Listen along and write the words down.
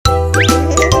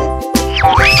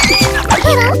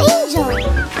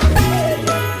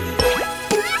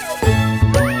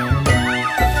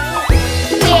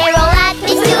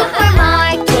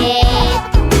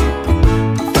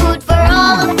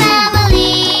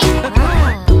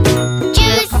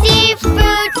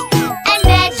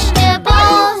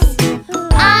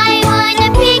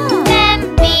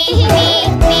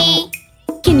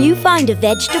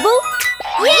vegetable?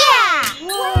 Yeah!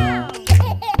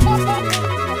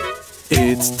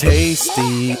 It's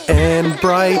tasty and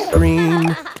bright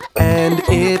green, and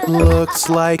it looks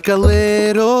like a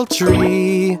little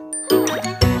tree.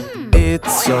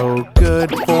 It's so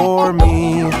good for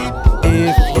me.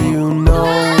 If you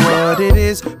know what it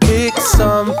is, pick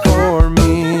some for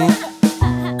me.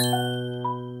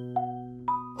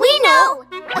 We know!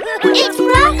 It's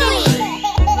broccoli!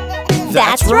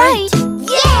 That's right!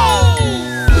 Yay!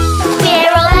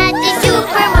 We're all at the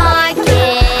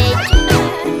supermarket.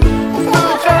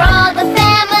 Food for all the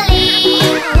family.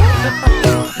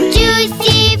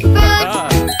 Juicy fruit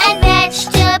and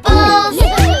vegetables.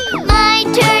 My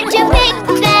turn to pick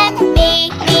them.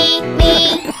 Me.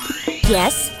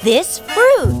 Guess this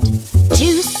fruit.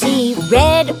 Juicy,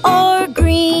 red or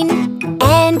green,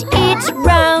 and it's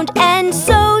round and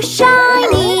so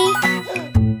shiny.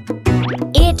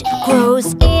 It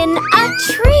grows in a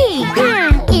tree.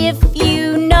 If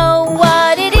you know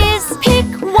what it is, pick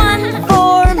one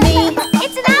for me.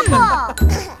 It's an apple!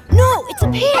 No, it's a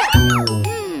pear.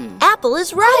 Apple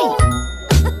is right.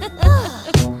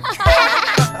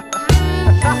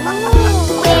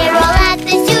 We're all at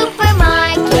the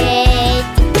supermarket.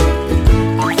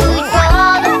 Food for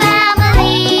all the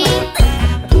family.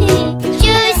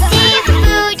 Juicy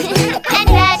fruit and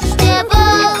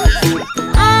vegetables.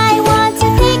 I want to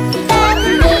pick them.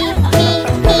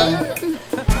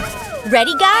 Me.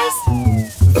 Ready, guys?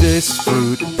 This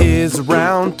fruit is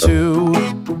round too.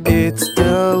 It's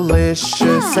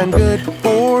delicious and good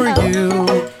for you.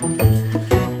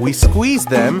 We squeeze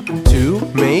them to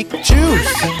make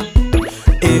juice.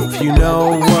 If you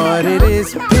know what it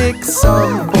is, pick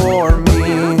some for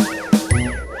me.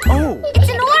 Oh, It's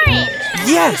an orange.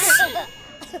 yes!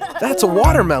 That's a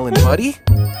watermelon, buddy.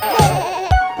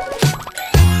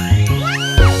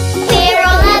 We're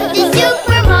all at the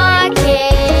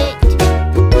supermarket.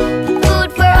 Food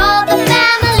for all the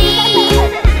family.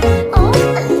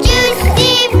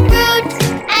 Juicy fruit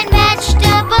and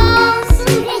vegetables.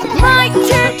 My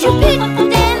turn to pick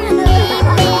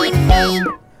them.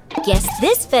 Guess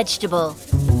this vegetable.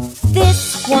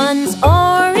 This one's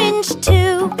orange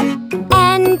too,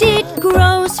 and it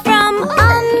grows from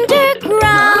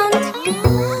underground.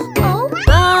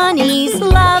 Bunnies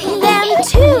love them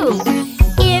too.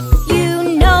 If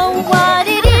you know what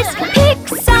it is, pick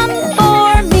some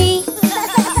for me.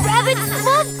 Rabbits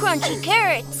love crunchy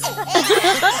carrots.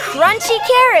 Crunchy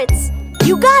carrots.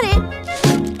 You got it.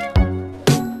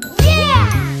 Yeah!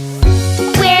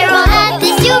 We're all at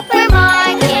the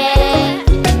supermarket.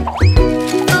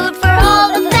 Food for all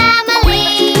the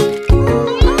family.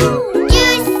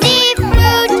 Juicy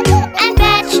fruit and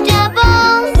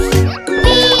vegetables.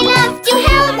 We love to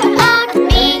help out.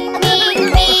 Me.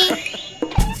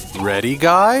 Ready,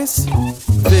 guys?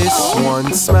 This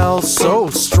one smells so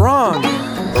strong.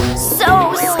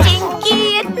 So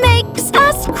stinky it makes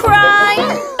us cry.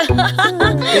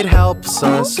 It helps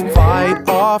us fight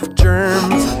off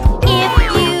germs. If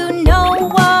you know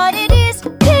what it is,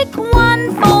 pick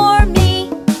one for me.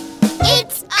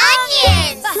 It's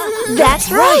onions. That's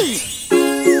right.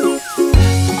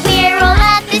 We're all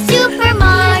at the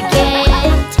supermarket.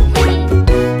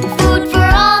 Food for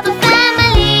all the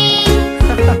family.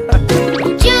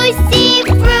 Juicy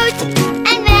fruit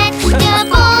and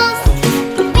vegetables.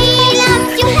 We love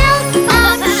to help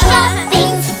out.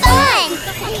 Shopping's fun.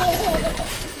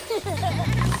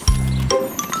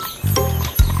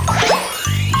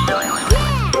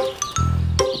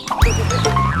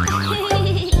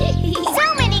 So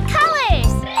many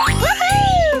colors.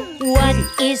 Woohoo! What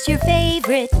is your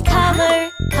favorite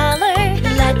color?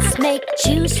 Let's make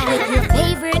juice with your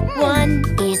favorite one.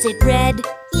 Is it red,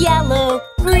 yellow,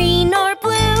 green, or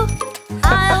blue?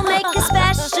 I'll make a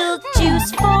special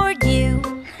juice for you.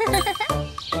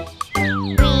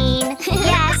 Green,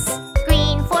 yes,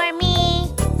 green for me.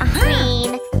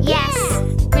 Green, yes,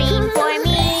 green for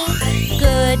me.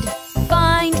 Good.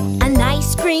 Find a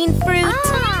nice green fruit.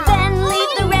 Then leave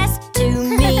the rest to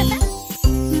me.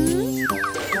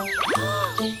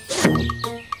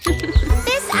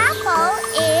 This apple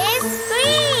is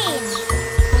green.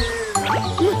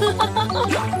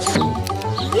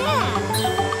 Yeah.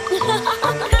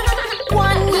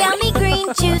 One yummy green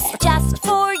juice just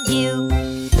for you.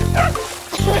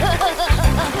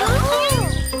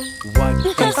 What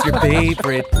is your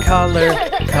favorite color?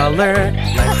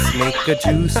 Let's make a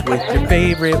juice with your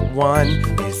favorite one.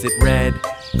 Is it red,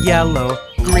 yellow,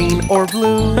 green, or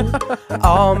blue?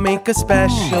 I'll make a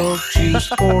special juice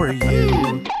for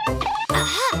you.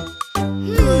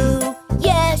 Blue,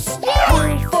 yes,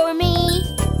 blue for me.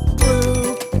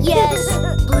 Blue, yes,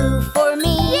 blue for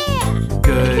me.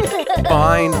 Good.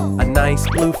 find a nice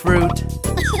blue fruit.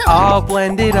 I'll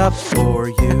blend it up for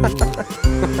you.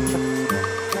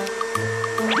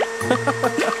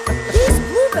 These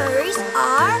blueberries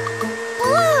are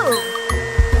blue.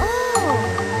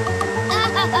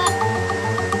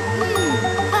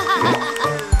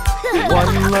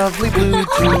 One lovely blue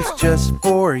juice just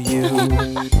for you.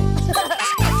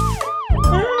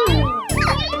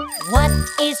 What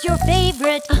is your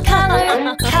favorite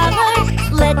color?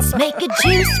 Let's make a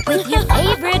juice with your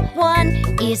favorite one.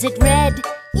 Is it red,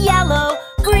 yellow,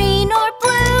 green, or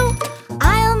blue?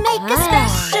 I'll make a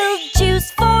special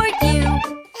juice for you.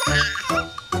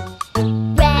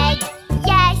 Red,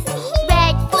 yes,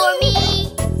 red for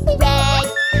me. Red,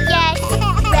 yes,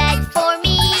 red for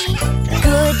me.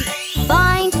 Good.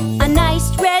 Find a nice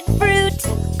red fruit.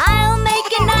 I'll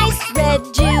make a nice red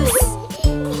juice.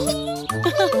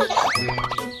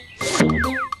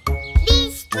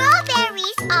 These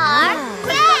strawberries are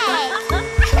red.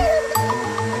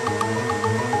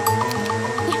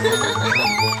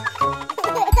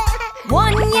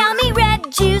 One yummy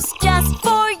red juice just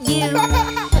for you.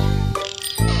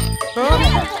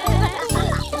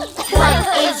 What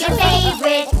is your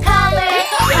favorite color?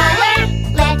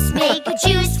 Let's make a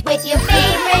juice with your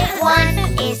favorite one.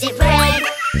 Is it red,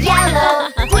 yellow,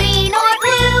 green, or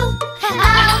blue?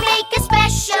 I'll make a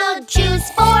special juice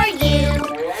for you.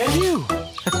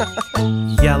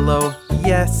 Yellow,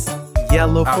 yes,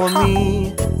 yellow for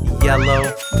me.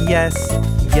 Yellow, yes,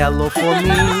 yellow for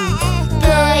me.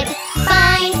 Good,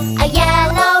 find a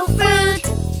yellow fruit.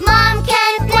 Mom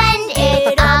can blend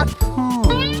it up.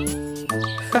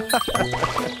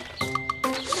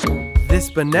 This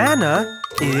banana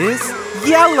is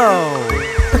yellow.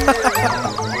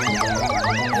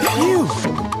 Phew.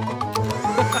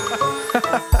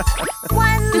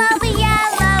 One lovely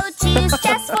yellow juice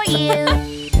just for you.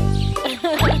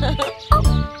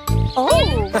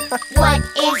 What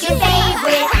is your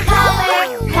favorite color?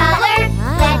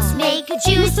 Let's make a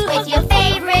juice with your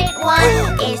favorite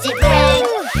one. Is it red,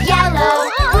 yellow,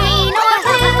 green, or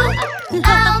blue?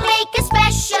 I'll make a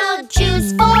special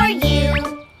juice for you.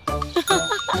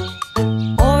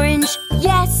 Orange,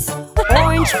 yes,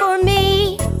 orange for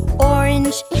me.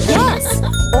 Orange, yes,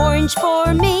 orange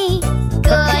for me.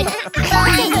 Good,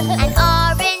 find an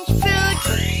orange fruit.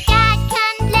 Dad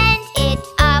can blend it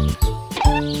up.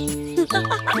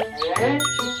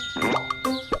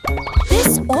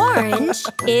 This orange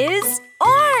is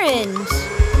orange.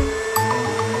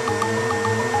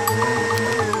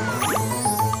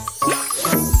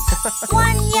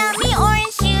 One yummy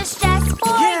orange juice just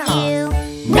for you.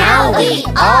 Now we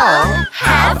all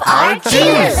have our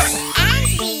juice.